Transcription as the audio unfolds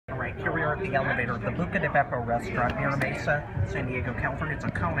Here we are at the elevator at the Buca de Beppo restaurant near Mesa, San Diego, California. It's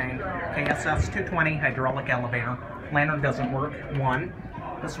a KONE KSS220 hydraulic elevator. Lantern doesn't work. One.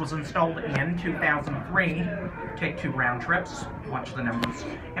 This was installed in 2003. Take 2 round trips. Watch the numbers.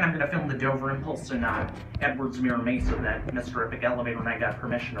 And I'm going to film the Dover Impulse in Edwards, Mira, Mesa that Mr. Epic Elevator and I got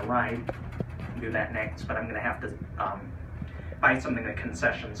permission to ride. I'll do that next, but I'm going to have to buy something at a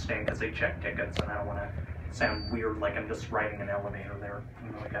concession stand because they check tickets and I don't want to sound weird like I'm just riding an elevator there.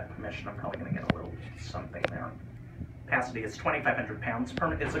 Even though I got permission, I'm probably going to get a little something there. Capacity is 2,500 pounds.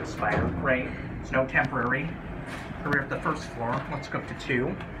 Permit is expired. Right? It's no temporary. We're at the first floor. Let's go up to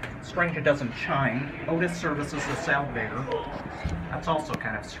 2. Strange it doesn't chime. Otis services this elevator. That's also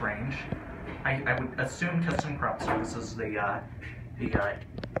kind of strange. I would assume ThyssenKrupp services the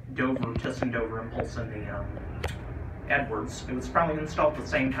Dover Impulse and the Edwards. It was probably installed at the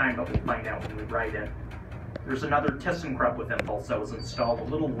same time, but we'll find out when we write it. There's another ThyssenKrupp with Impulse that was installed a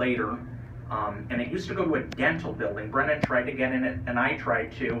little later, and it used to go to a dental building. Brennan tried to get in it, and I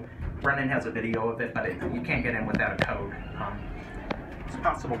tried to. Brennan has a video of it, but you can't get in without a code. It's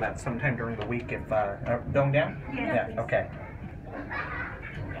possible that sometime during the week if... going down? Yeah. Yeah, okay.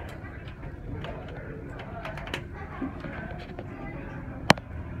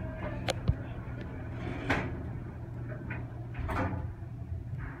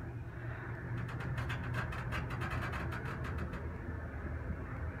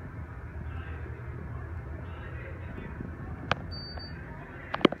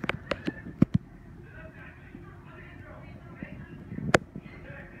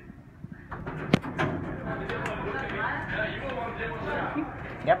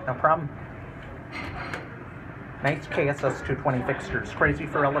 Yep, no problem. Nice KSS220 fixtures. Crazy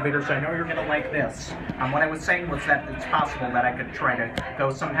for elevators. I know you're going to like this. What I was saying was that it's possible that I could try to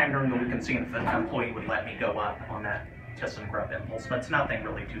go sometime during the week and see if an employee would let me go up on that ThyssenKrupp Impulse, but it's nothing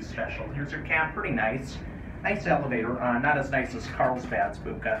really too special. Here's your cab. Pretty nice. Nice elevator. Not as nice as Carlsbad's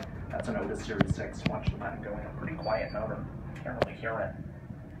Buca. That's an Otis Series 6. Watch the button going. A pretty quiet motor. Can't really hear it.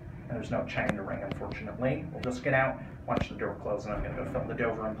 And there's no chime to ring, unfortunately. We'll just get out, watch the door close, and I'm going to go film the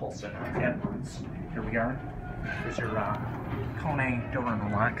Dover Impulse in Edwards. Here we are. Here's your KONE door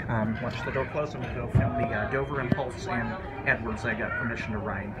interlock. Watch the door close. I'm going to go film the Dover Impulse and Edwards. I got permission to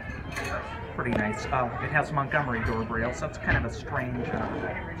ride. Pretty nice. It has Montgomery door rails. That's kind of a strange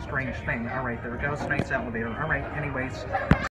thing. All right, there it goes. Nice elevator. All right, anyways.